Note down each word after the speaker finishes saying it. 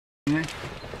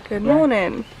Good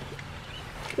morning.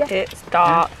 Yeah. It's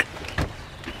dark.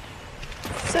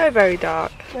 So very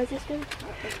dark. Where's this one?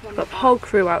 Got the whole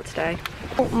crew out today.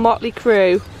 Motley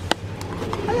crew.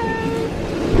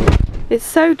 Hello. It's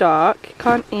so dark,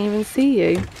 can't even see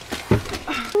you.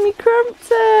 Me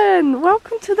Crumpton,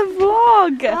 welcome to the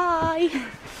vlog. Hi.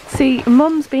 See,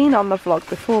 Mum's been on the vlog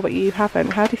before, but you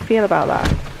haven't. How do you feel about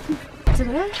that? I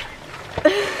don't know.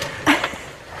 I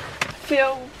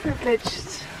feel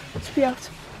privileged to be able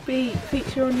to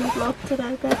feature on your vlog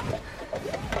today, Beth.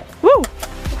 Woo!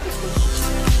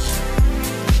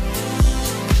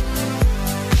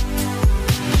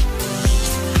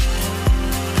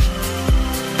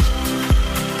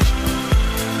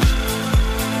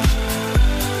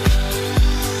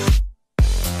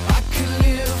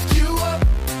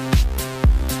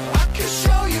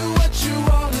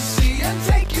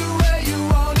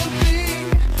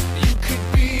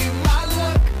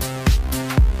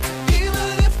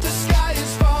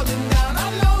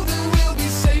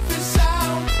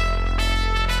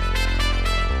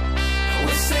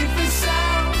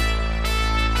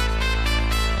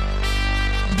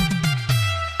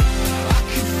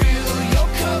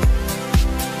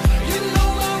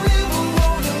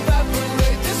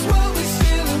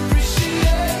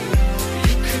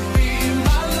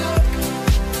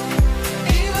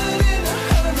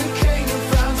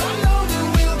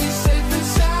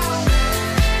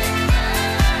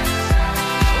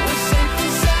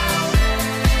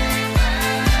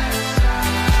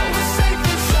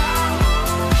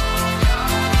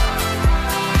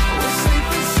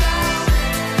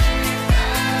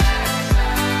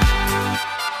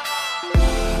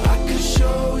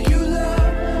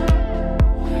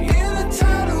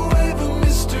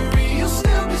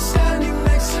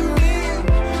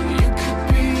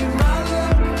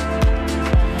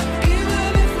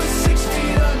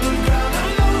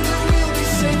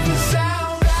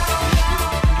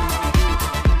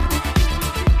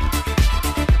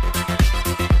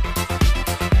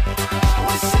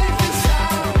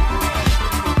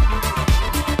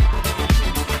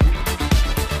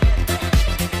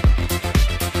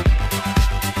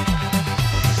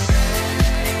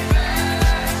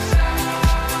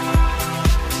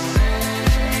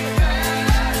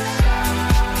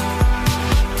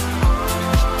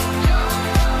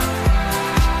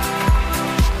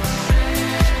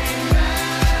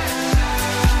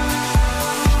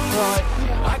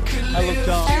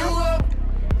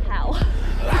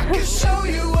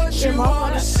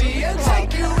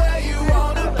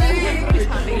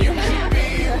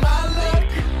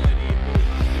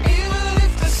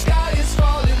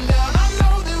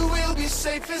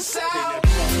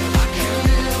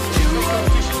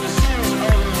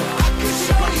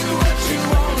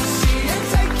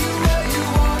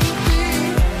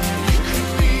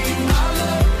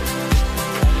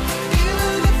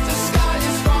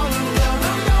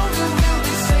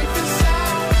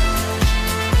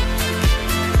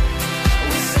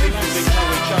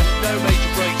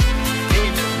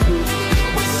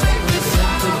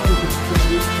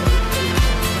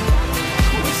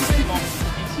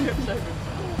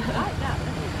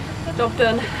 Job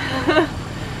done.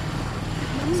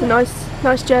 It's a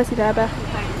nice jersey there, Beth.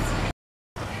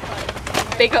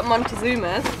 Big up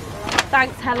Montezuma's.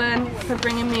 Thanks Helen for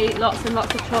bringing me lots and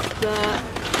lots of chocolate.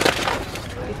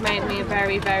 You've made me a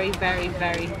very, very, very,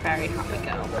 very, very happy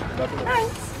girl.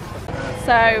 Thanks.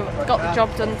 So, got the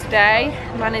job done today.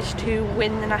 Managed to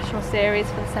win the national series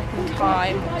for the second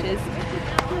time, which is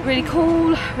really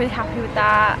cool. Really happy with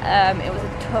that. It was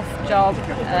a tough job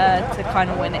to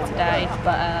kind of win it today,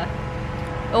 but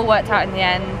all worked out in the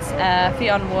end.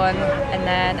 Fionn won, and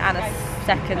then Anna's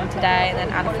second today, and then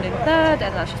Anna put in third,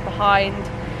 and that's just behind.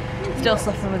 Still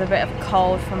suffering with a bit of a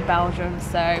cold from Belgium,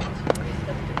 so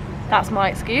that's my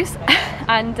excuse.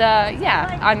 And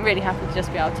yeah, I'm really happy to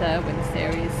just be able to win the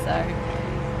series. So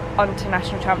on to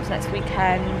national champs next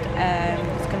weekend.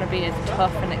 It's going to be a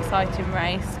tough and exciting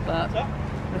race, but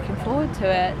looking forward to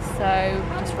it. So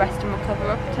just rest and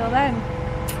recover up until then.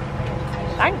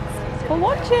 Thanks for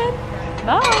watching.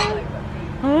 Bye.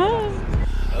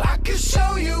 I can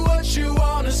show you what you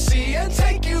wanna see and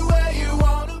take you where